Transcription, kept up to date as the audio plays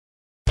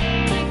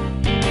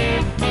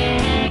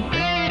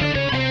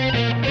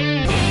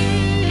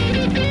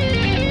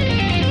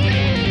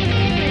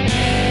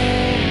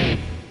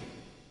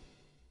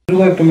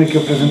like to make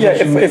your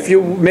presentation? Yeah, if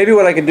you, maybe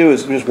what I could do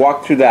is just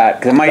walk through that,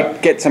 because I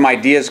might get some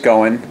ideas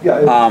going,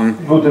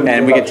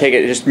 and we can take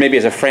it just maybe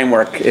as a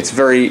framework. It's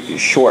very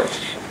short,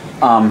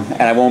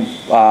 and I won't,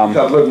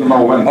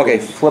 okay,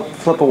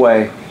 flip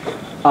away.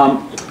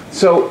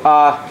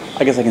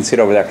 I guess I can see it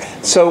over there.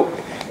 So,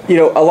 you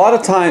know, a lot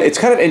of time, it's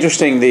kind of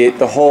interesting,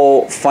 the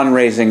whole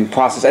fundraising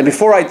process. And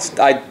before I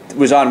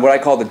was on what I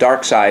call the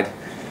dark side,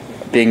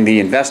 being the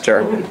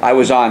investor, I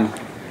was on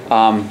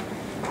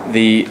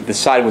the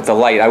side with the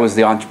light. I was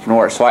the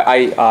entrepreneur. So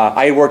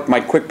I worked, my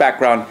quick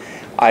background,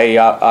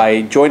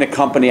 I joined a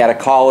company out of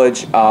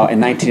college in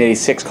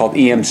 1986 called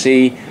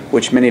EMC,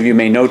 which many of you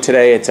may know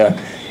today.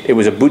 It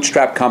was a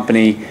bootstrap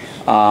company.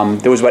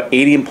 There was about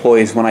 80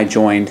 employees when I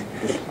joined.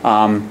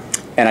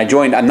 And I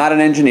joined, I'm not an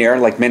engineer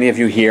like many of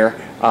you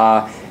here.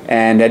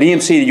 And at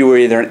EMC, you were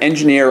either an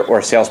engineer or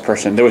a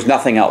salesperson. There was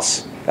nothing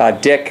else.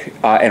 Dick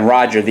and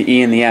Roger, the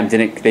E and the M,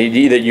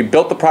 either you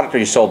built the product or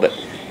you sold it.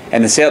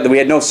 And we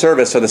had no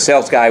service, so the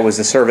sales guy was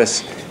the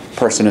service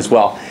person as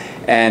well.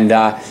 And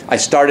I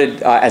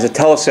started as a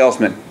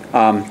telesalesman,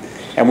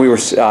 and we were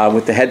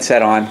with the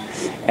headset on,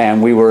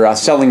 and we were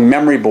selling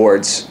memory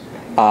boards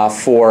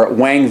for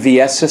Wang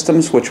VS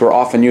systems, which were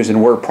often used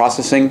in word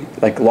processing,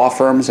 like law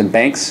firms and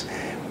banks,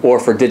 or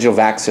for digital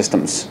fax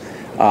systems,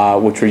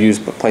 which were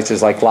used by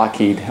places like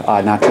Lockheed,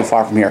 not too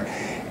far from here.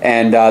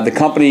 And the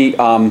company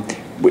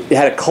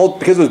had a cult,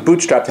 because it was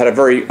bootstrapped, had a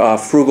very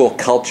frugal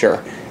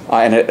culture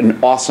and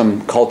an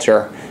awesome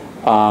culture,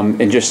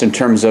 and just in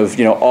terms of,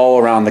 you know, all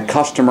around the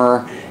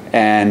customer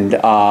and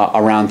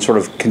around sort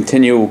of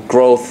continual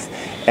growth.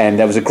 And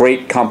that was a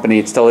great company.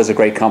 It still is a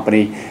great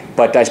company.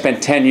 But I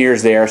spent 10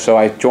 years there. So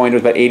I joined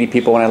with about 80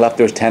 people. When I left,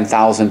 there was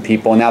 10,000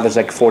 people. And now there's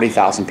like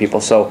 40,000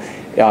 people. So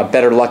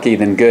better lucky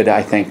than good,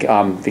 I think,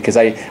 because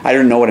I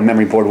didn't know what a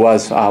memory board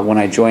was when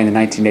I joined in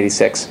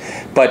 1986.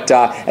 But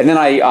and then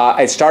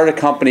I started a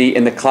company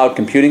in the cloud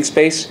computing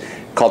space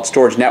called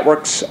Storage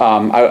Networks.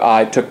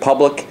 I took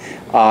public.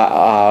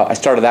 I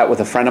started that with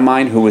a friend of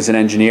mine who was an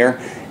engineer,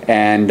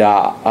 and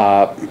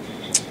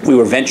we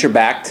were venture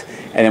backed,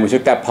 and then we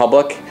took that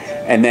public.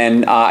 And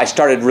then I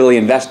started really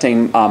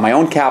investing my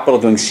own capital,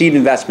 doing seed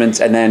investments,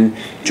 and then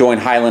joined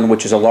Highland,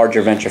 which is a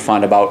larger venture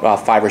fund,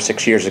 about 5 or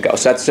 6 years ago.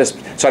 So that's just,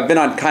 so I've been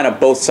on kind of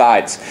both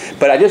sides.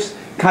 But I just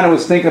kind of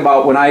was thinking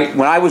about when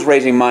I was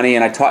raising money,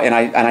 and I taught, and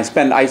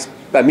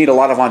I meet a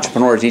lot of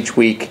entrepreneurs each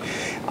week.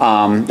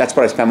 That's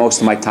what I spend most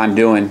of my time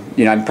doing.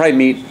 You know, I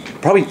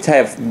probably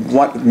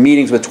have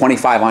meetings with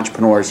 25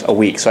 entrepreneurs a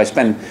week. So I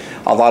spend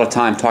a lot of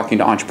time talking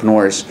to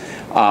entrepreneurs,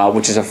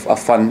 which is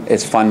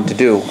it's fun to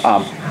do.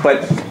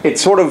 But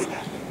it's sort of,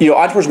 you know,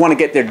 entrepreneurs want to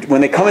get there.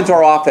 When they come into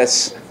our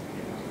office,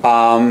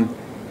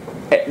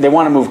 they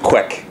want to move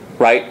quick,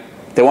 right?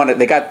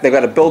 They got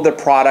to build their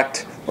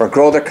product or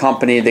grow their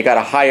company. They got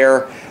to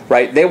hire,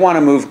 right? They want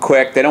to move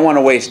quick. They don't want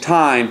to waste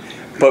time.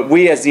 But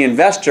we, as the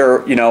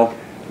investor, you know,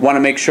 want to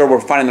make sure we're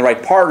finding the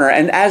right partner,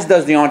 and as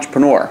does the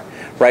entrepreneur,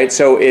 right?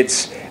 So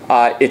it's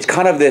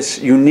kind of this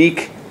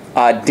unique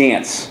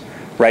dance,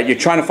 right? You're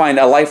trying to find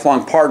a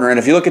lifelong partner, and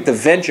if you look at the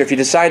venture, if you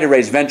decide to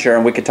raise venture,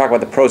 and we could talk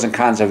about the pros and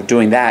cons of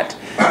doing that,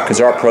 because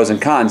there are pros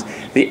and cons,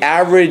 the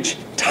average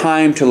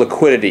time to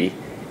liquidity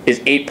is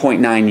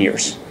 8.9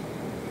 years,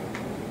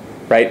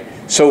 right?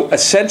 So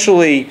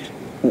essentially,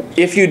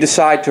 if you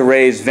decide to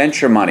raise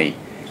venture money,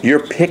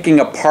 you're picking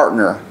a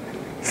partner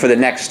for the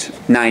next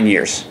 9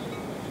 years,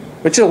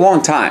 which is a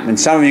long time. And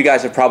some of you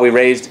guys have probably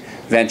raised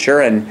venture,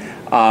 and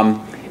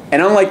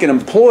unlike an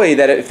employee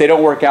that if they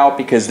don't work out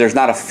because there's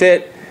not a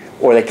fit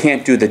or they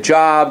can't do the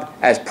job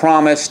as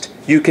promised,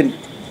 you can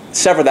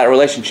sever that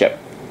relationship.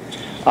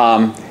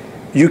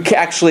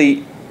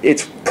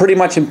 It's pretty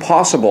much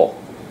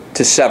impossible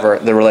to sever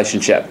the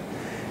relationship.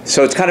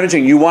 So it's kind of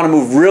interesting. You want to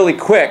move really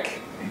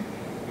quick,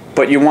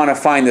 but you want to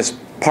find this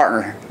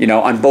partner, you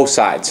know, on both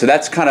sides. So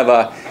that's kind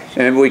of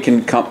maybe we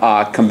can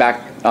come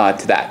back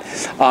to that.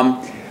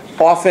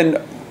 Often,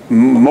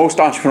 most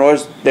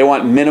entrepreneurs, they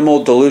want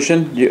minimal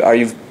dilution. Are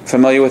you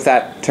familiar with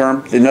that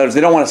term? In other words,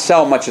 they don't want to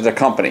sell much of their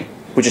company,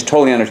 which is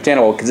totally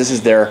understandable because this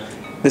is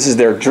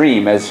their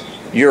dream, as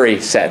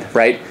Yuri said,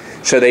 right?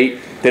 So they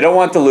don't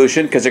want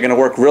dilution because they're going to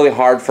work really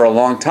hard for a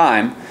long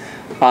time,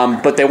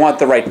 but they want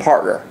the right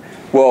partner.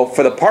 Well,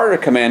 for the partner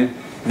to come in,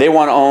 they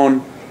want to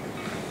own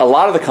a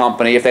lot of the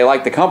company if they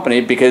like the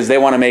company because they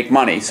want to make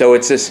money. So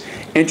it's this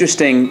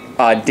interesting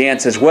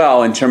dance as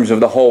well in terms of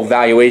the whole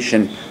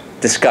valuation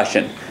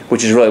discussion,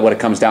 which is really what it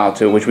comes down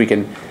to, which we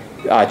can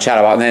chat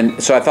about. And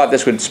then, so I thought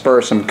this would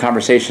spur some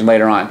conversation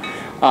later on.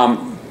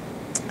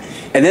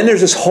 And then there's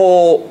this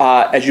whole,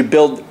 as you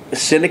build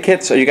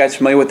syndicates, are you guys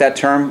familiar with that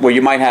term? Where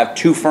you might have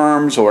 2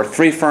 firms or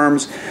 3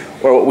 firms,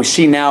 or what we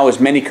see now is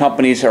many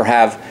companies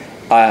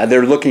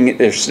they're looking at,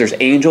 there's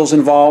angels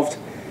involved.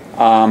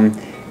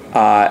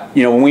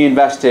 You know, when we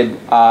invested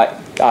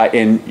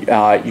in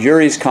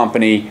Yuri's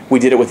company, we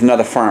did it with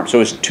another firm. So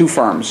it was 2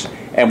 firms,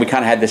 and we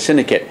kind of had the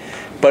syndicate.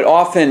 But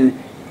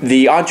often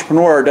the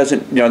entrepreneur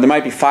doesn't, you know, there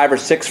might be 5 or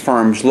 6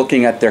 firms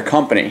looking at their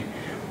company,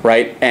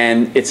 right?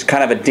 And it's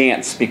kind of a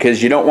dance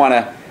because you don't want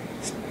to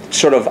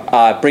sort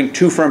of bring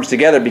two firms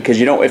together, because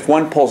you know if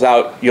one pulls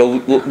out,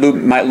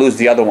 might lose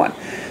the other one.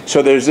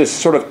 So there's this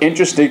sort of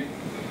interesting,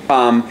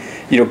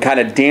 you know, kind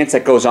of dance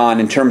that goes on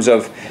in terms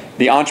of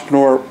the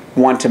entrepreneur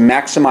want to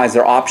maximize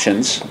their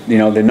options, you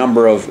know, the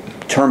number of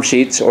term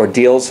sheets or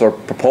deals or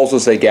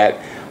proposals they get.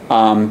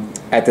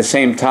 At the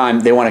same time,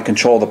 they want to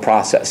control the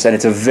process, and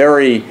it's a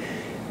very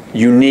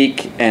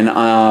unique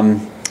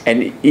and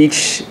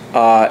each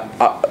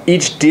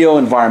deal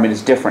environment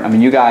is different. I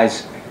mean, you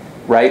guys,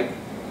 right?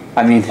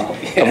 I mean,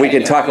 if we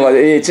can talk about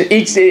it,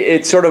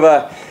 it's sort of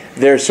a,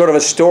 there's sort of a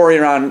story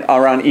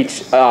around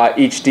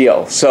each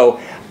deal.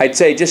 So I'd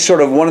say just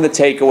sort of one of the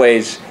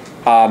takeaways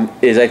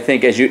is, I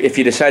think, if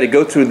you decide to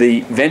go through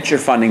the venture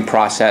funding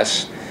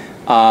process,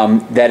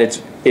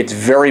 that it's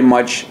very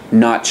much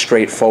not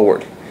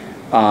straightforward,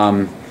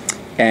 and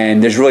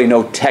there's really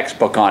no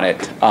textbook on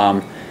it,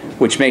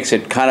 which makes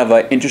it kind of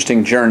an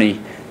interesting journey,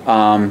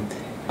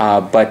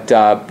 but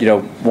you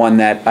know, one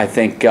that I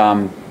think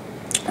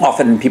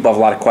often people have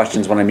a lot of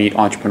questions when I meet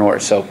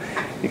entrepreneurs. So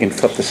you can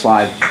flip the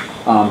slide.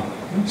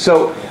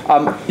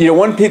 You know,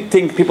 one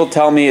thing people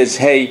tell me is,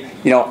 hey,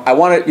 you know, I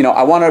want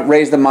to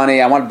raise the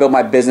money, I want to build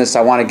my business,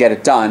 I want to get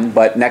it done.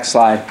 But next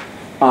slide.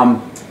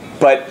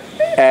 But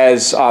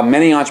as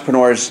many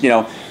entrepreneurs, you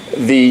know,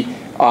 the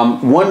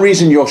one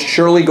reason you'll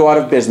surely go out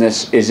of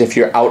business is if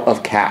you're out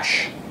of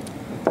cash.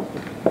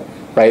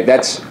 Right?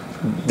 That's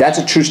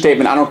a true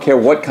statement. I don't care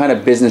what kind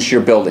of business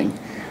you're building.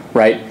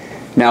 Right?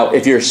 Now,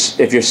 if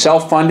you're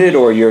self-funded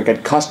or you've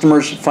got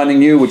customers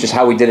funding you, which is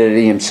how we did it at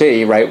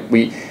EMC, right?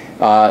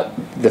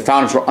 The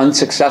founders were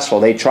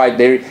unsuccessful. They tried.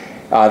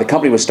 The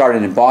company was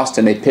started in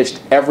Boston. They pitched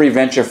every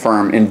venture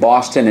firm in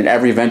Boston and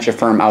every venture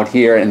firm out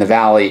here in the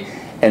Valley,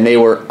 and they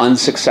were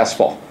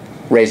unsuccessful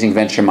raising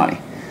venture money.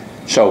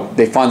 So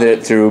they funded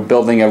it through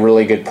building a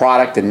really good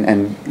product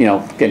and you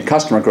know, getting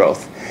customer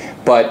growth.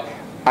 But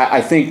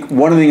I think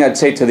one of the things I'd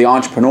say to the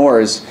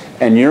entrepreneurs,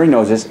 and Yuri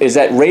knows this, is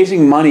that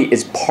raising money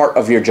is part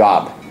of your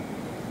job.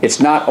 It's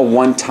not a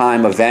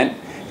one-time event,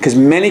 because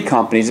many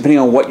companies, depending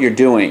on what you're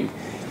doing,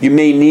 you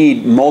may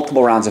need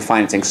multiple rounds of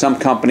financing. Some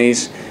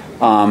companies,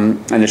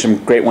 and there's some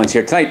great ones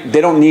here tonight,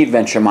 they don't need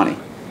venture money,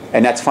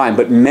 and that's fine.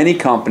 But many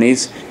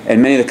companies,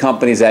 and many of the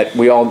companies that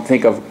we all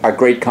think of are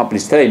great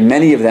companies today,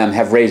 many of them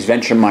have raised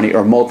venture money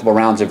or multiple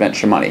rounds of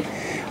venture money.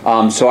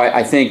 So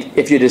I think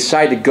if you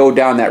decide to go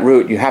down that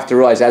route, you have to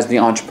realize as the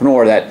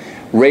entrepreneur that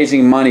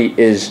raising money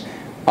is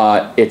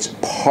it's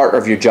part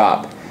of your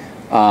job,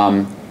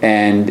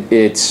 and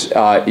it's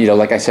you know,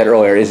 like I said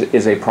earlier,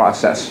 is a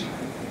process.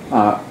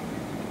 And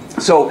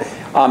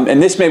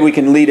this, maybe we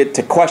can lead it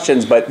to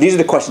questions, but these are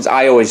the questions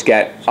I always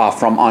get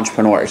from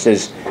entrepreneurs: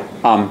 is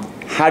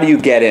how do you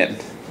get in,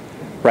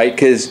 right?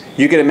 Because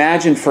you can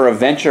imagine for a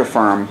venture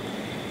firm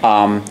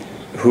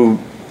who,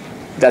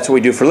 that's what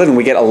we do for a living,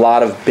 we get a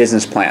lot of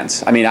business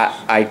plans. I mean,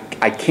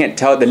 I can't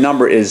tell, the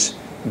number is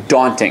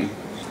daunting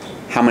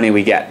how many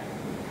we get,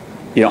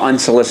 you know,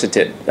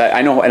 unsolicited.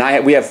 I know,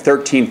 and we have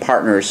 13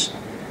 partners,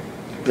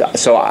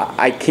 so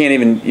I can't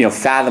even, you know,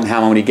 fathom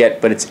how many we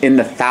get, but it's in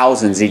the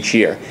thousands each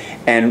year.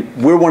 And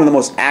we're one of the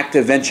most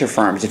active venture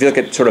firms. If you look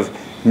at sort of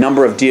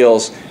number of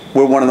deals,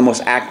 we're one of the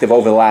most active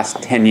over the last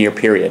 10-year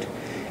period.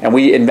 And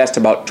we invest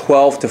about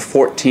 12 to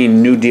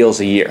 14 new deals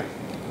a year.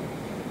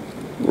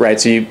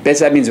 Right, so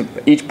that means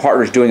each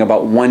partner is doing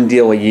about one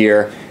deal a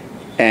year,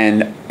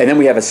 and then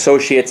we have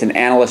associates and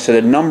analysts, so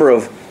the number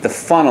of the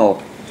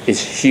funnel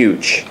is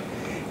huge,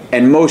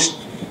 and most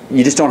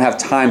you just don't have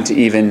time to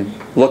even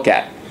look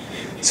at.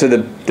 So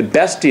the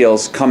best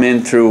deals come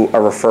in through a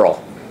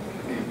referral,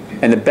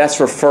 and the best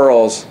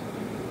referrals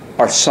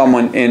are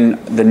someone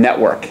in the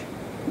network,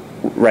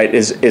 right?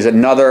 Is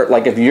another,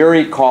 like if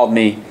Yuri called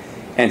me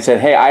and said,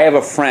 hey, I have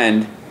a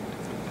friend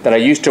that I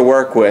used to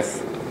work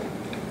with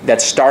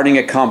that's starting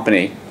a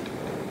company,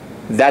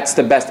 that's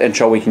the best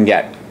intro we can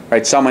get,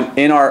 right? Someone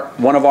in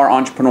one of our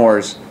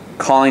entrepreneurs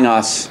calling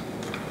us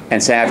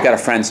and saying, I've got a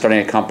friend starting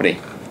a company,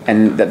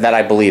 and that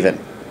I believe in,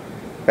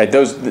 right?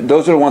 Those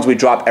are the ones we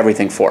drop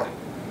everything for,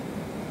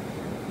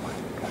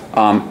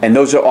 and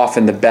those are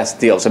often the best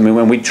deals. I mean,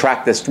 when we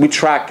track this, we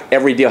track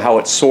every deal, how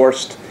it's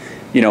sourced,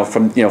 you know,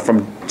 from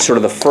sort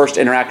of the first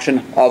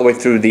interaction all the way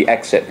through the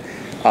exit.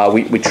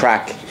 We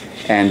track.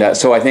 And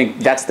so I think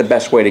that's the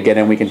best way to get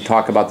in. We can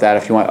talk about that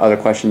if you want other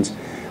questions.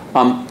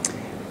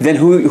 Then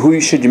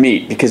who should you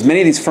meet? Because many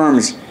of these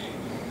firms,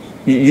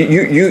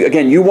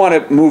 you want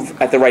to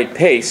move at the right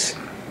pace,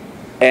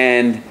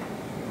 and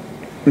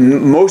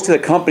most of the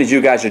companies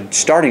you guys are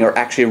starting are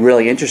actually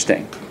really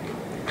interesting.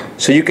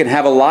 So you can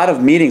have a lot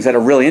of meetings that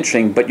are really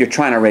interesting, but you're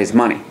trying to raise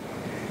money.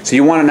 So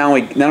you want to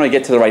not only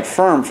get to the right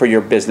firm for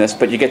your business,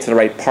 but you get to the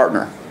right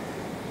partner.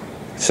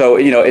 So,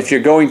 you know, if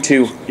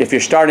you're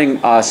starting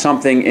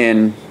something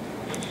in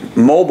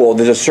mobile,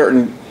 there's a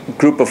certain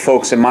group of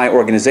folks in my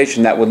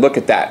organization that would look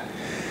at that.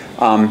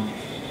 And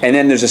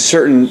then there's a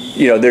certain,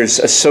 you know, there's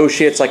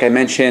associates, like I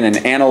mentioned,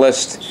 and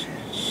analysts.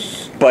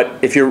 But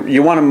if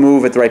you want to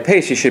move at the right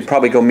pace, you should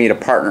probably go meet a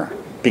partner,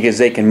 because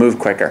they can move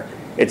quicker.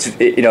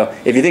 You know,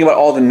 if you think about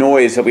all the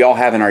noise that we all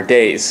have in our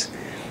days,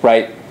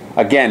 right?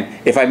 again,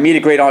 if I meet a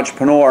great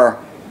entrepreneur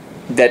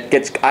that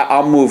gets,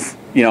 I'll move,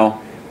 you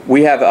know,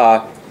 we have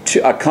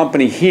a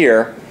company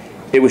here.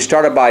 It was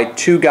started by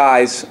two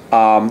guys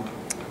from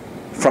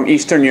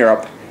Eastern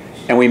Europe,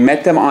 and we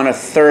met them on a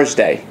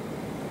Thursday,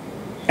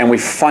 and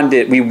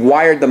we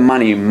wired the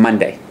money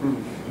Monday.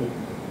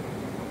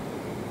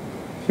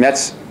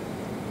 That's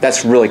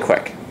really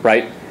quick,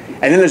 right?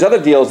 And then there's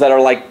other deals that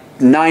are like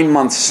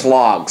 9-month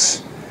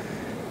slogs,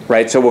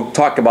 right? So we'll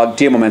talk about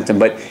deal momentum,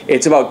 but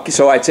it's about,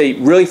 so I'd say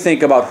really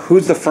think about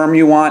who's the firm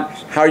you want,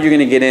 how you're going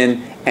to get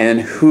in, and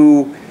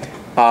who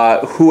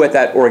at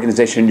that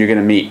organization you're going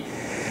to meet.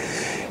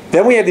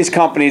 Then we have these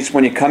companies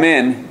when you come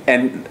in,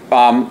 and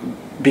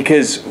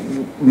because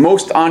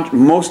most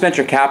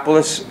venture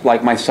capitalists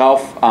like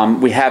myself,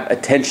 we have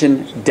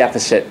attention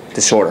deficit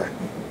disorder,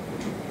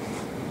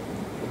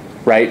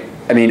 right?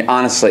 I mean,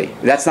 honestly,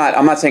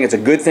 I'm not saying it's a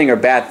good thing or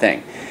bad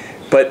thing,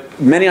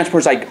 but many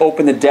entrepreneurs like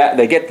open the deck,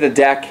 they get to the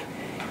deck,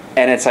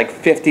 and it's like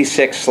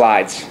 56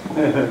 slides,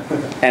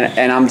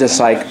 and I'm just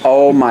like,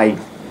 oh my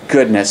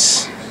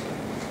goodness,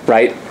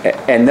 right?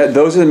 And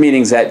those are the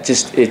meetings that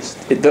just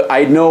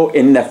I know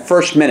in the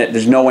first minute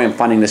there's no way I'm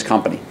funding this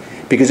company,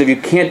 because if you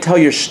can't tell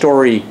your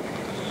story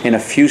in a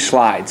few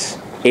slides,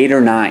 8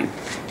 or 9,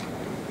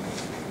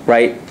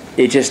 right?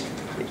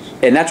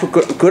 And that's what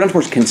good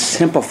entrepreneurs can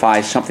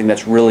simplify something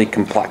that's really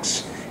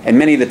complex. And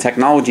many of the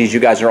technologies you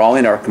guys are all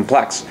in are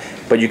complex,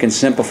 but you can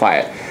simplify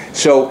it.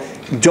 So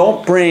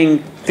don't bring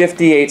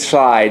 58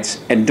 slides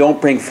and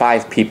don't bring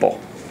 5 people.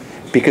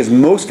 Because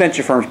most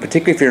venture firms,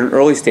 particularly if you're in an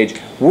early stage,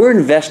 we're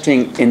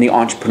investing in the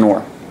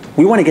entrepreneur.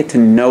 We want to get to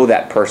know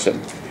that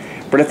person.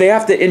 But if they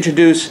have to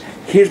introduce,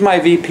 here's my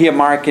VP of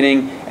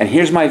marketing, and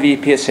here's my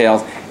VP of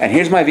sales, and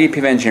here's my VP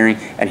of engineering,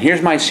 and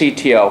here's my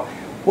CTO,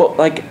 well,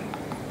 like,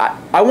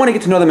 I want to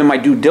get to know them in my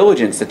due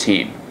diligence, the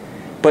team.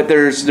 But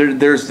there's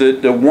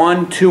the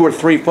 1, 2, or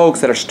 3 folks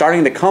that are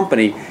starting the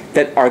company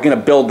that are going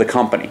to build the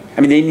company.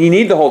 I mean, you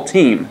need the whole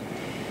team.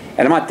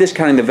 And I'm not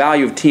discounting the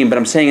value of team, but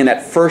I'm saying in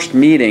that first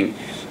meeting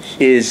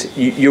is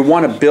you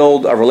want to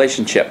build a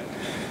relationship.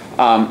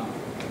 And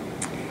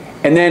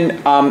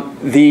then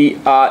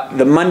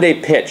the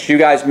Monday pitch. You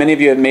guys, many of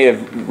you may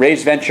have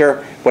raised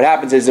venture. What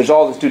happens is there's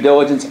all this due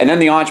diligence, and then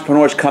the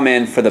entrepreneurs come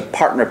in for the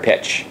partner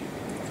pitch.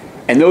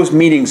 And those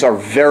meetings are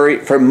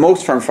for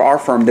most firms, for our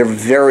firm, they're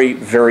very,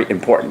 very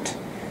important,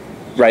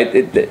 right?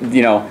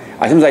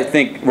 Sometimes I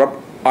think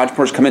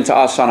entrepreneurs come into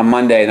us on a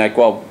Monday and like,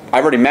 well,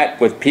 I've already met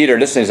with Peter.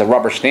 This is a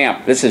rubber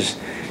stamp. This is,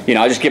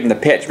 I just give them the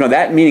pitch. No,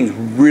 that meeting's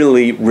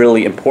really,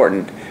 really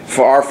important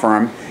for our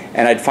firm.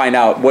 And I'd find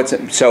out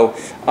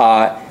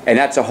and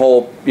that's a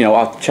whole,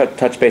 I'll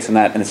touch base on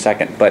that in a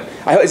second. But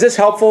is this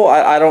helpful?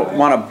 I don't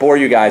want to bore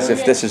you guys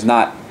if this is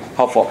not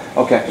helpful.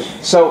 Okay,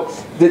 so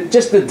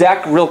just the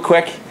deck real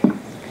quick.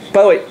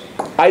 By the way,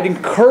 I'd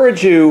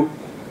encourage you,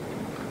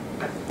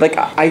 like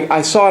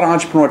I saw an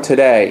entrepreneur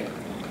today,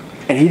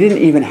 and he didn't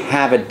even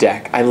have a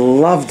deck. I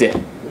loved it.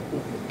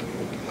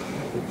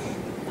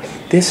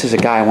 This is a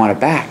guy I want to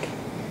back.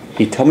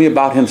 He told me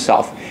about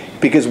himself.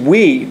 Because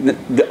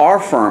our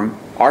firm,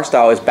 our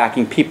style is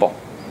backing people.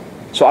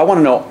 So I want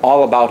to know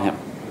all about him,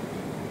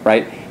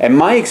 right? And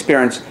my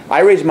experience,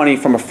 I raised money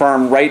from a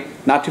firm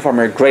not too far from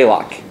here,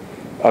 Greylock,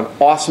 an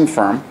awesome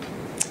firm.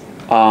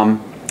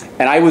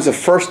 And I was a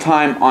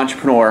first-time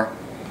entrepreneur.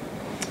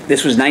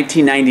 This was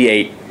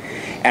 1998,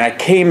 and I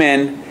came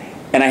in,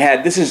 and I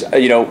had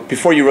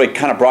before you really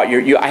kind of brought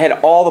I had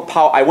all the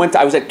power. I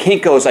was at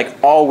Kinko's like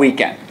all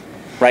weekend,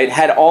 right?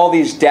 Had all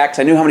these decks.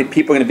 I knew how many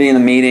people were going to be in the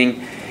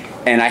meeting,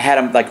 and I had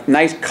them like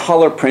nice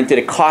color printed.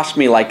 It cost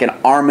me like an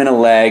arm and a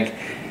leg,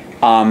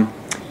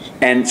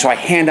 and so I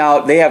hand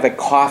out. They have a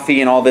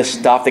coffee and all this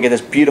stuff. They get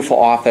this beautiful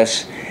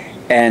office,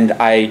 and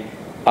I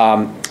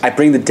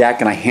bring the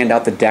deck and I hand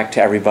out the deck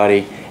to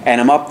everybody. And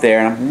I'm up there,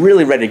 and I'm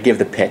really ready to give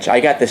the pitch.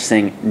 I got this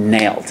thing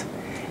nailed.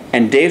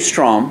 And Dave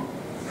Strom,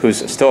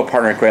 who's still a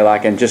partner at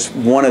Greylock and just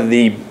one of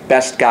the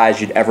best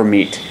guys you'd ever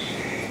meet,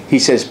 he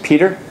says,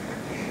 Peter,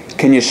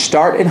 can you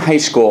start in high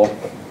school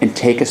and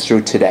take us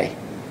through today?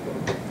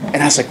 And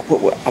I was like,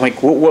 what?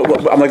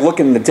 I'm like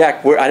looking in the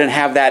deck. I didn't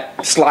have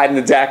that slide in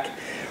the deck,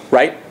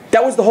 right?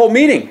 That was the whole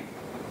meeting.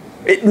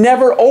 It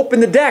never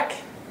opened the deck.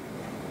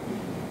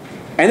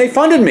 And they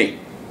funded me.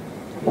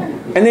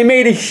 And they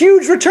made a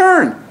huge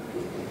return.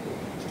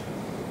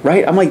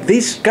 Right? I'm like,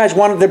 these guys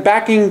they're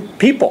backing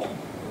people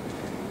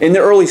in the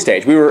early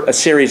stage. We were a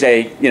Series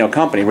A,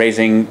 company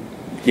raising,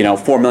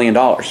 $4 million.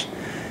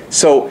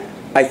 So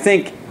I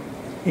think,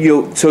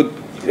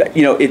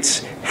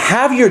 it's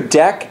have your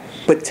deck,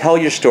 but tell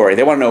your story.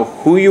 They want to know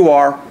who you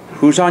are,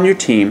 who's on your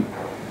team,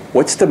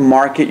 what's the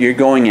market you're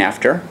going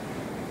after,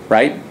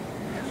 right?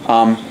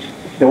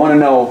 They want to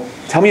know,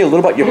 tell me a little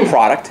about your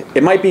product.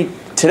 It might be,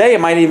 today you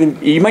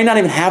might not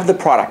even have the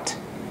product.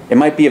 It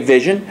might be a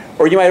vision,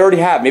 or you might already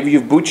have. Maybe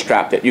you've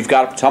bootstrapped it. You've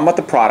got to tell them about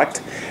the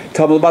product,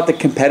 tell them about the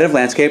competitive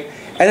landscape,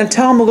 and then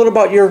tell them a little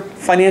about your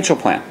financial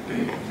plan,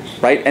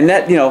 right? And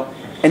that,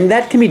 and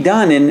that can be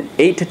done in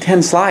 8 to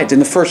 10 slides in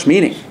the first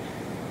meeting.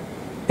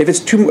 If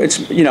it's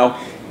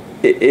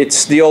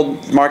it's the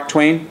old Mark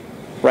Twain,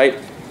 right?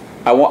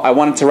 I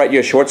wanted to write you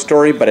a short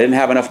story, but I didn't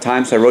have enough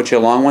time, so I wrote you a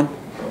long one,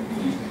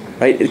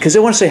 right? Because they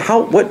want to say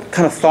what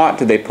kind of thought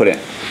did they put in.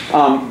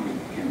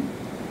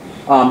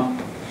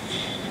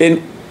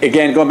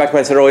 Again, going back to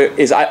what I said earlier,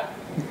 is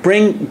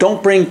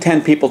don't bring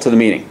 10 people to the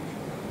meeting,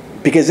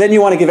 because then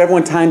you want to give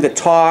everyone time to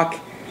talk,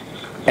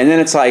 and then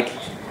it's like,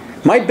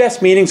 my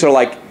best meetings are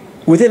like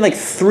within like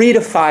 3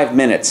 to 5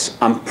 minutes.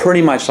 I'm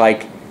pretty much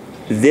like,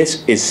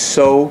 this is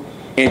so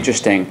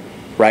interesting,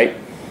 right?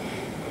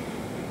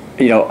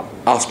 You know,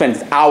 I'll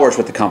spend hours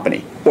with the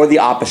company, or the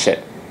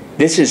opposite.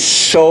 This is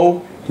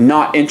so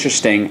not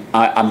interesting.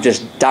 I'm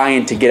just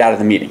dying to get out of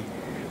the meeting,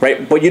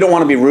 right? But you don't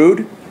want to be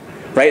rude.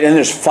 Right, and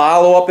there's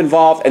follow-up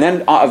involved, and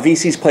then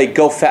VCs play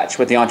go fetch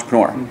with the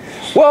entrepreneur.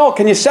 Well,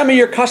 can you send me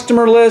your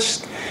customer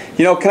list?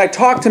 You know, can I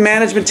talk to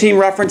management team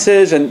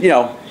references? And you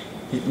know,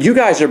 you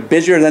guys are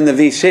busier than the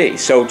VC,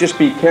 so just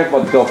be careful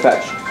with the go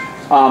fetch.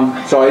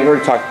 So I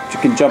already talked. You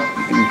can jump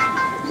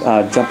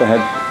jump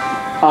ahead.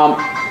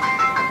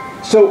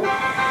 So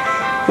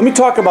let me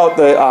talk about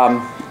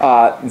a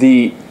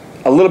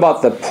little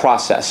about the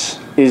process.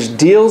 Is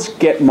deals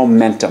get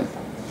momentum?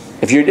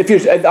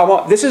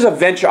 This is a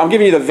venture. I'm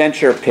giving you the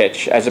venture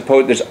pitch, as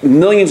opposed. There's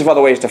millions of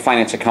other ways to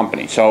finance a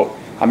company. So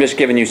I'm just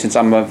giving you, since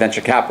I'm a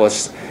venture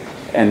capitalist,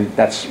 and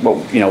that's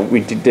what we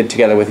did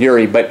together with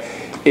Yuri. But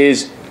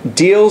is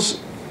deals,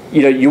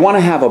 you want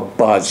to have a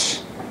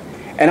buzz,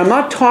 and I'm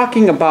not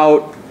talking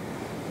about.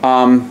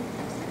 I'm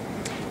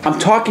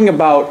talking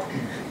about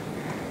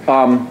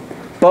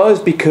buzz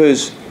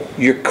because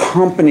your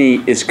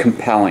company is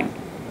compelling.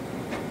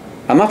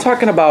 I'm not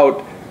talking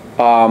about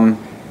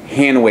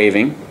hand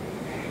waving.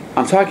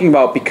 I'm talking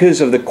about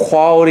because of the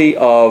quality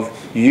of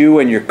you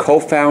and your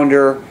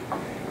co-founder,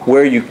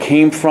 where you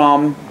came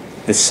from,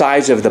 the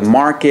size of the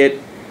market,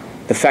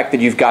 the fact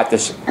that you've got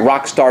this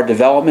rock star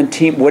development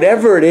team,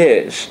 whatever it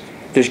is,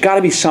 there's got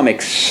to be some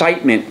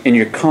excitement in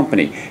your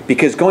company.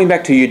 Because going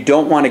back to, you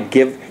want to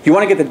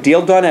get the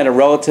deal done at a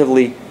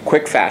relatively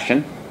quick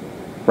fashion,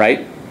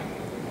 right?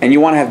 And you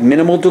want to have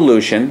minimal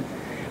dilution,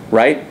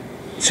 right?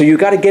 So you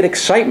got to get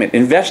excitement.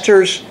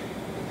 Investors,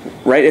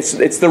 right?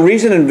 It's the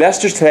reason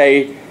investors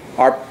today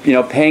are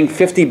paying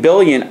 $50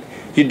 billion.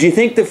 Do you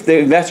think the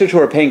investors who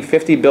are paying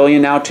 $50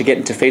 billion now to get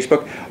into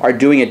Facebook are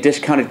doing a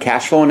discounted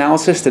cash flow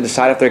analysis to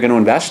decide if they're going to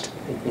invest?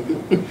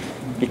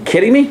 You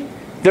kidding me?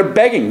 They're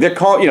begging. They're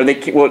calling.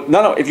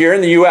 No. If you're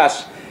in the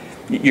U.S.,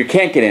 you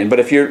can't get in. But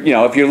if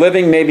you're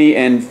living maybe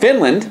in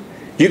Finland,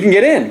 you can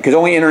get in because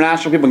only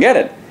international people get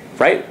it,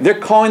 right? They're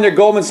calling their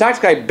Goldman Sachs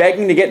guy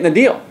begging to get in the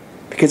deal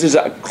because there's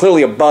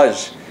clearly a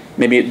buzz,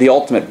 maybe the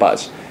ultimate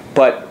buzz.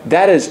 But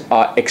that is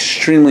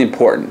extremely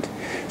important.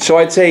 So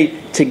I'd say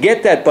to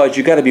get that buzz,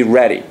 you got to be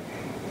ready.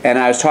 And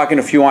I was talking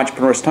to a few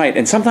entrepreneurs tonight,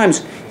 and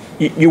sometimes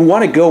you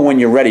want to go when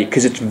you're ready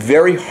because it's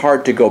very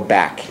hard to go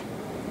back.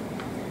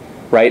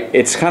 Right?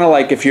 It's kind of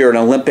like if you're an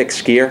Olympic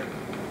skier,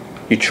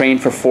 you train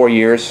for 4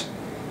 years,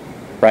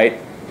 right?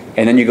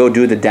 And then you go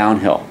do the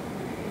downhill.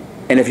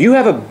 And if you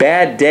have a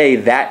bad day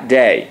that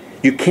day,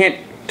 you can't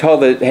tell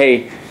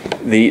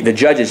the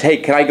judges, hey,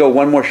 can I go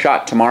one more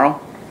shot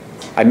tomorrow?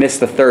 I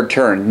missed the third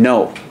turn.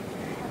 No.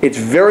 It's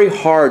very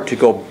hard to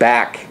go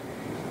back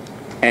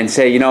and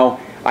say,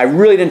 I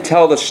really didn't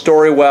tell the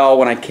story well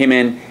when I came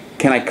in.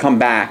 Can I come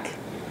back?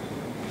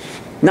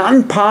 Not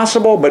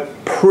impossible,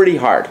 but pretty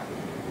hard.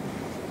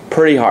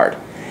 Pretty hard.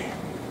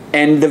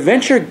 And the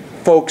venture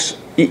folks,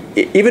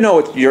 even though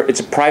it's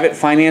a private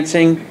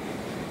financing,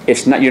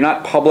 you're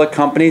not public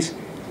companies.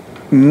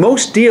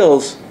 Most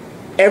deals,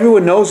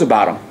 everyone knows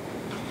about them.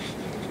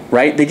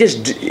 Right? They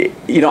just,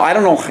 I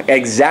don't know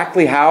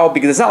exactly how,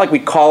 because it's not like we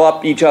call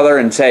up each other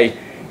and say,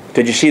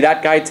 did you see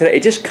that guy today?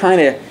 You just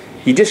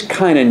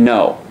kind of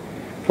know.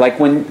 Like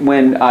when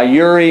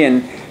Yuri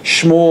and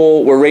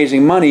Shmuel were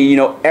raising money,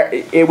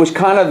 it was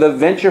kind of the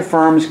venture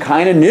firms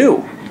kind of knew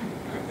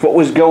what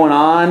was going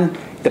on.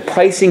 The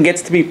pricing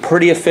gets to be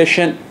pretty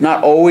efficient,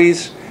 not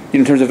always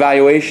in terms of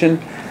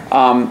valuation.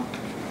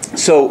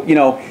 So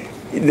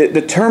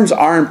the terms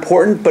are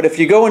important, but if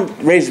you go and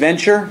raise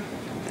venture,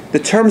 the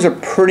terms are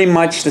pretty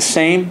much the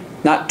same,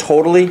 not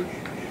totally.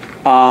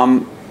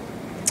 And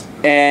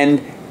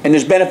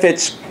there's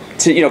benefits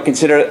to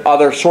consider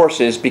other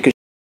sources because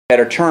you have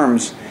better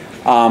terms.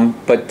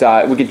 But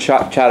we can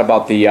chat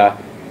about the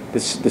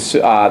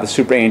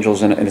super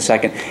angels in a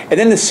second, and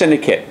then the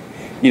syndicate.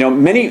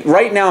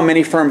 Right now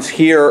many firms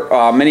here,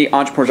 many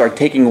entrepreneurs are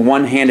taking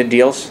one-handed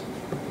deals,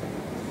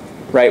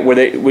 right?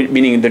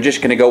 Meaning they're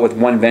just going to go with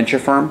one venture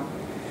firm,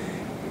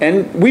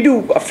 and we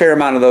do a fair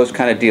amount of those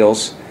kind of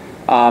deals.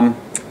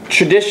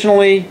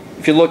 Traditionally,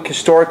 if you look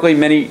historically,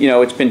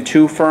 it's been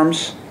two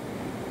firms.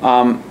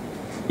 I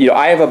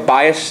have a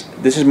bias.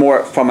 This is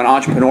more from an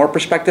entrepreneur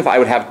perspective. I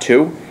would have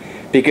two,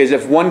 because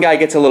if one guy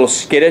gets a little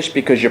skittish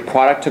because your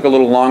product took a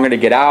little longer to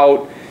get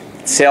out,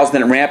 sales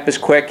didn't ramp as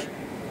quick,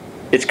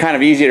 it's kind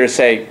of easier to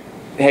say,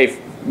 hey,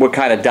 we're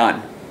kind of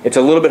done. It's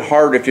a little bit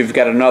harder if you've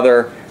got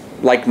another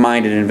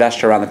like-minded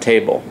investor around the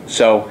table.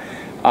 So,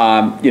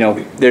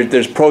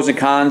 there's pros and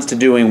cons to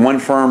doing one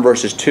firm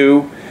versus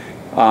two.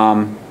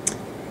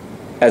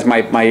 as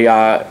my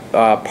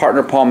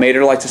partner Paul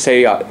Mader likes to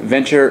say,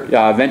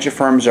 venture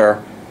firms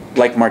are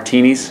like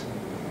martinis.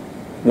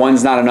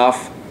 One's not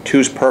enough,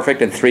 two's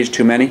perfect, and three's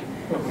too many.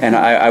 And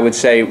I would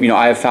say, you know,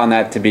 I have found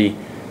that to be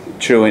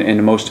true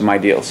in most of my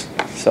deals.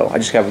 So I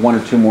just have one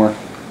or two more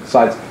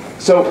slides.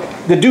 So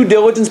the due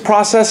diligence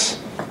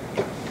process,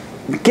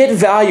 get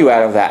value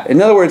out of that.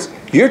 In other words,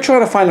 you're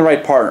trying to find the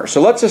right partner. So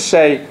let's just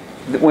say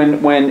that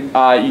when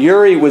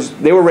Yuri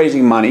they were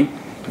raising money,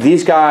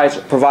 these guys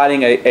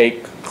providing a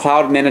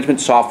cloud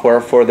management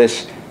software for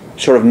this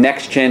sort of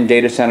next-gen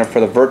data center, for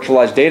the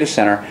virtualized data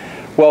center.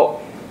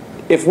 Well,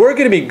 if we're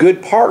going to be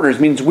good partners,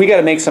 it means we got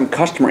to make some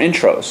customer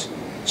intros.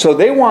 So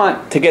they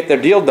want to get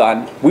their deal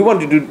done. We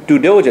want to do due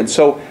diligence.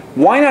 So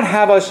why not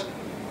have us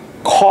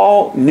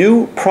call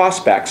new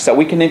prospects that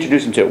we can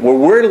introduce them to, where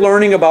we're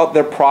learning about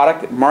their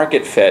product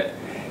market fit,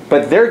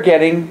 but they're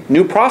getting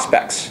new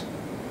prospects,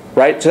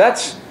 right?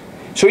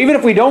 So even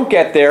if we don't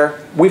get there,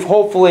 we've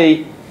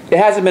hopefully, it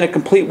hasn't been a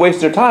complete waste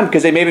of their time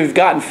because they maybe have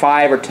gotten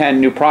 5 or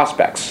 10 new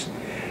prospects,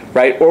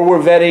 right? Or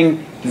we're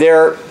vetting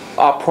their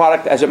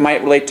product as it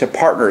might relate to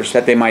partners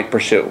that they might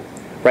pursue,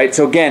 right?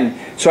 So again,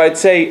 so I'd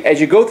say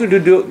as you go through the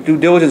due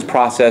diligence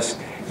process,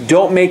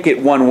 don't make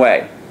it one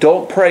way.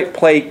 Don't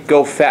play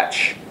go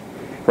fetch,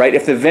 right?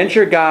 If the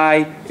venture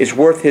guy is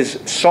worth his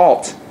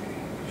salt,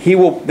 he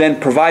will then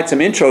provide some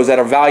intros that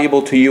are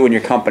valuable to you and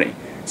your company.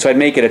 So I'd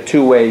make it a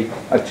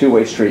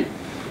two-way street.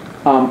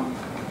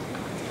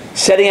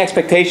 Setting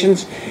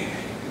expectations.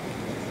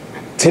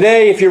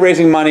 Today, if you're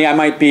raising money, I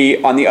might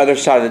be on the other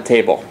side of the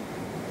table,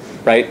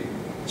 right?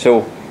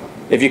 So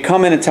if you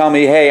come in and tell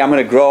me, hey, I'm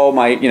going to grow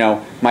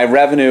my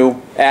revenue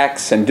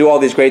X and do all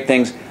these great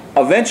things,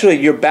 eventually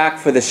you're back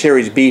for the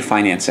Series B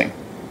financing,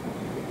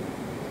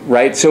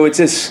 right? So it's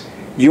this,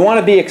 you want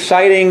to be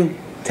exciting,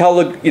 tell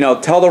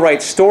the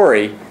right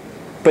story,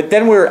 but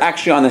then we're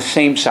actually on the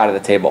same side of the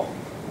table,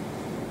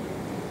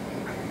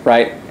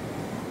 right?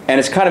 And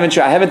it's kind of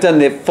interesting. I haven't done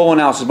the full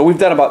analysis, but we've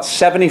done about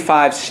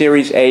 75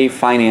 Series A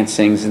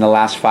financings in the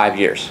last 5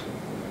 years,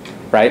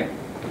 right?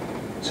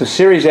 So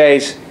Series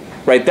A's,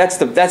 right?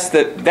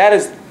 That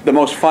is the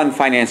most fun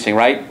financing,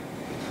 right?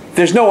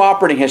 There's no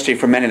operating history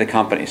for many of the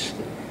companies.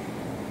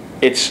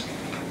 It's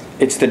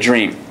the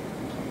dream,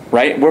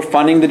 right? We're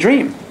funding the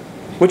dream,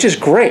 which is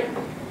great.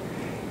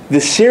 The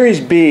Series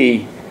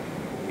B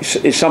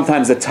is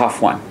sometimes the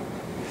tough one.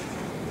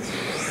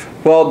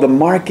 Well, the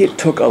market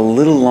took a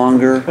little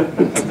longer.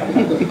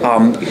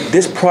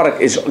 This product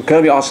is going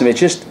to be awesome.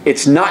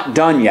 It's not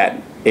done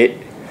yet. The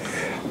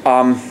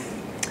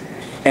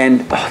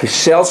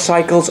sales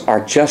cycles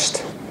are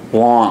just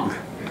long,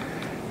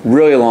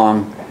 really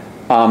long.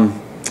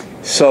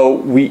 So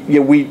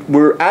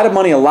we're out of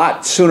money a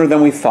lot sooner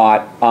than we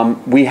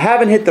thought. We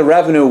haven't hit the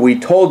revenue we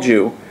told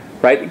you,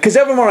 right? Because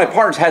every one of my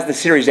partners has the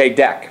Series A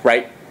deck,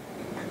 right?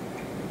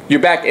 You're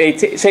back,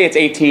 say it's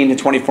 18 to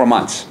 24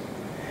 months.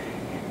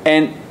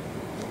 And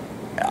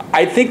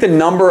I think the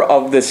number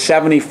of the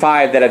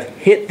 75 that have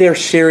hit their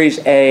Series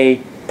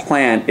A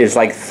plan is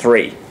like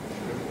 3.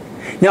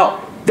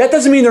 Now, that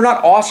doesn't mean they're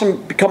not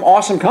awesome, become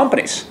awesome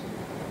companies,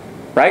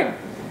 right?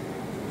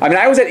 I mean,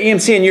 I was at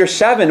EMC in year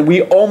 7.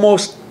 We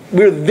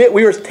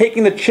were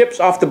taking the chips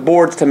off the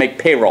boards to make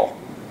payroll.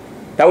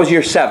 That was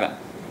year 7.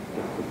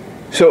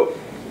 So,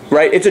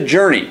 right, it's a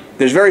journey.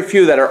 There's very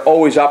few that are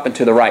always up and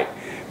to the right.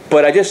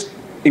 But I just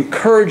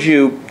encourage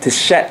you to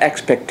set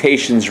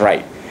expectations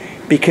right.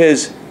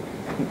 Because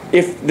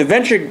if the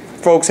venture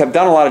folks have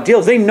done a lot of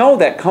deals, they know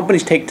that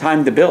companies take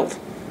time to build.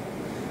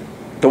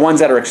 The ones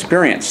that are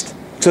experienced.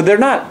 So they're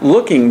not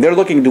looking, they're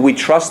looking, do we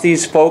trust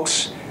these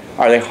folks?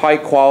 Are they high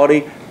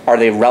quality? Are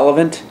they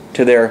relevant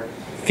to their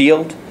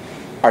field?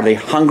 Are they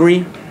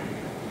hungry?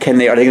 Are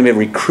they going to be a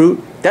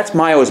recruit? That's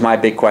always my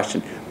big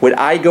question. Would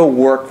I go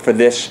work for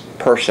this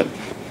person?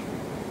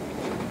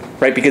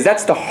 Right, because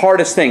that's the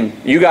hardest thing.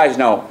 You guys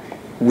know,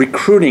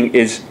 recruiting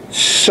is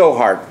so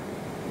hard.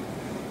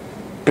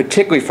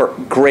 Particularly for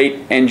great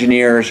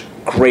engineers,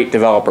 great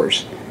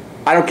developers.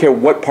 I don't care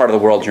what part of the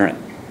world you're in,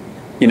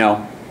 you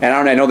know.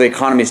 And I know the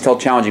economy is still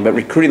challenging, but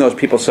recruiting those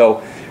people.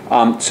 So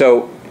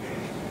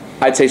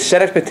I'd say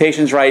set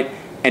expectations right,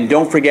 and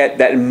don't forget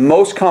that in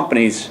most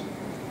companies,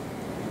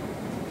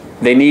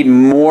 they need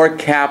more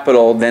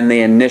capital than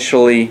they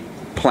initially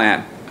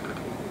plan.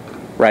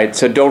 Right.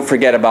 So don't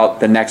forget about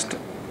the next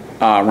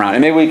round,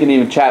 and maybe we can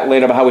even chat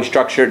later about how we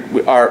structured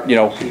our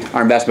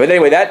investment. But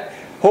anyway,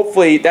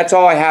 hopefully that's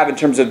all I have in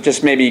terms of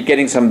just maybe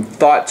getting some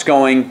thoughts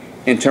going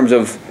in terms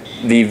of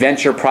the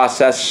venture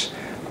process.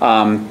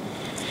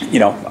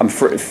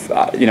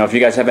 If you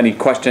guys have any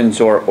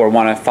questions or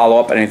want to follow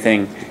up on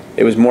anything,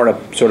 it was more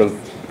to sort of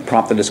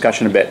prompt the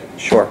discussion a bit.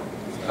 Sure.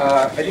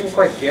 I didn't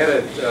quite get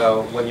it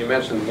when you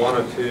mentioned 1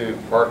 or 2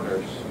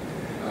 partners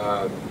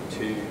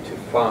to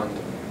fund.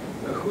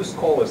 Whose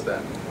call is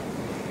that?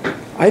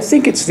 I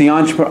think it's the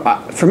entrepreneur.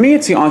 For me,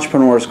 it's the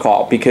entrepreneur's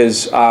call,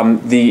 because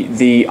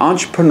the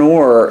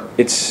entrepreneur,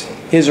 it's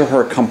his or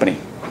her company.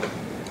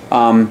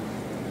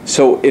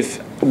 So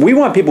if we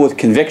want people with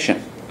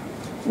conviction,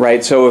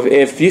 right? So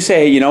if you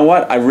say, hey, you know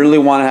what, I really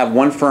want to have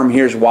one firm,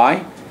 here's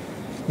why,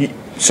 that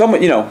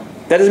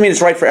doesn't mean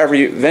it's right for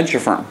every venture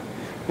firm,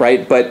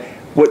 right? But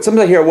what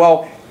sometimes I hear,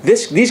 well,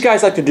 these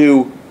guys like to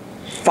do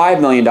 $5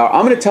 million.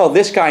 I'm going to tell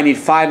this guy I need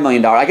 $5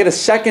 million. I get a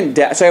second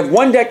deck. So I have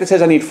one deck that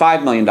says I need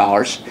 $5 million.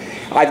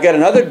 I've got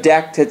another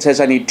deck that says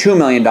I need $2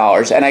 million.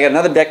 And I got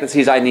another deck that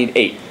says I need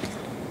 8.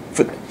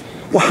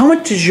 Well, how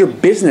much does your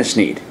business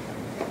need?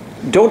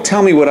 Don't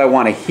tell me what I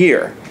want to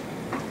hear,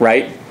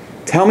 right?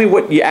 Tell me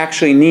what you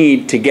actually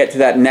need to get to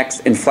that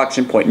next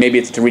inflection point. Maybe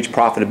it's to reach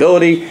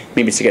profitability.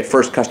 Maybe it's to get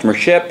first customer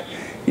ship.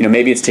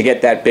 Maybe it's to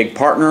get that big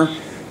partner.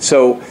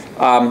 So,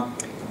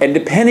 and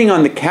depending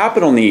on the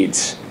capital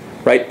needs,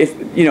 right? If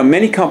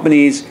many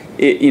companies,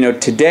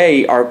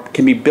 today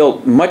can be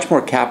built much more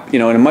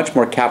in a much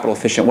more capital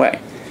efficient way.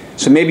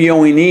 So maybe you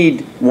only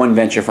need one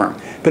venture firm.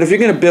 But if you're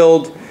going to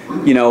build,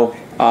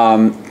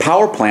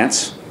 power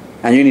plants,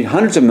 and you need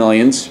hundreds of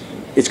millions,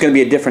 it's going to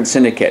be a different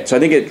syndicate. So I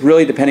think it's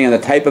really depending on the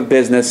type of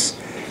business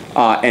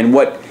and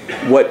what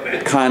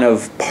kind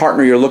of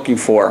partner you're looking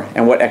for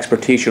and what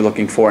expertise you're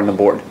looking for in the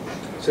board.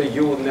 So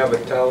you will never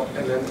tell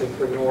an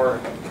entrepreneur,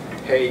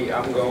 hey,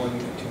 I'm going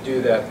to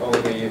do that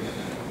only if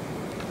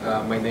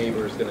my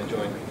neighbor is going to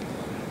join me?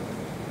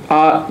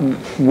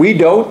 We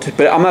don't,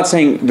 but I'm not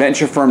saying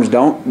venture firms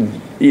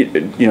don't.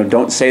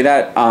 Don't say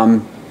that.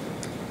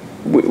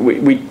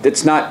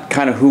 It's not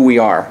kind of who we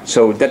are.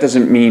 So that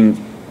doesn't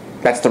mean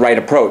that's the right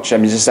approach. I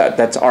mean, just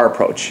that's our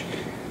approach,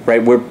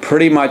 right? We're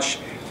pretty much,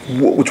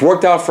 what's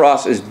worked out for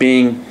us is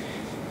being,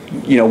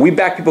 we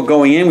back people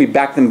going in, we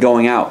back them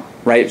going out,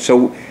 right?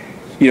 So,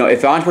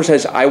 if an entrepreneur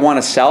says, I want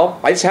to sell,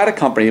 I just had a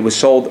company that was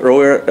sold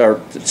earlier, or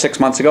 6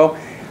 months ago.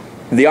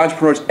 The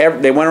entrepreneurs,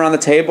 they went around the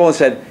table and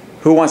said,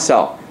 who wants to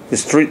sell?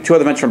 There's two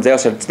other venture firms. They all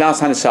said, now it's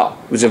time to sell.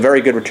 It was a very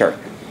good return.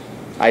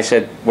 I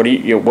said, what do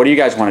you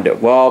guys want to do?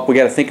 Well, we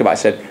got to think about it. I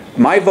said,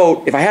 my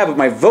vote, if I have it,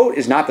 my vote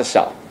is not to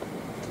sell.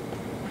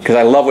 Because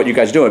I love what you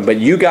guys are doing. But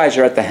you guys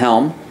are at the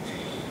helm.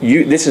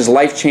 This is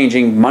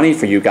life-changing money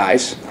for you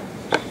guys.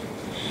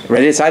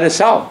 They decided to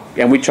sell.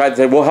 And we tried to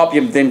say, we'll help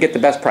you then get the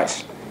best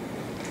price.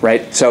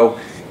 Right? So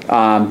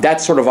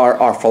that's sort of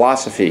our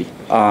philosophy.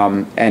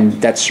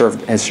 And that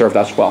has served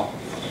us well.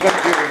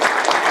 Thank you.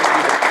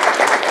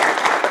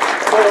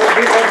 So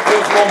we have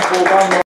just one program.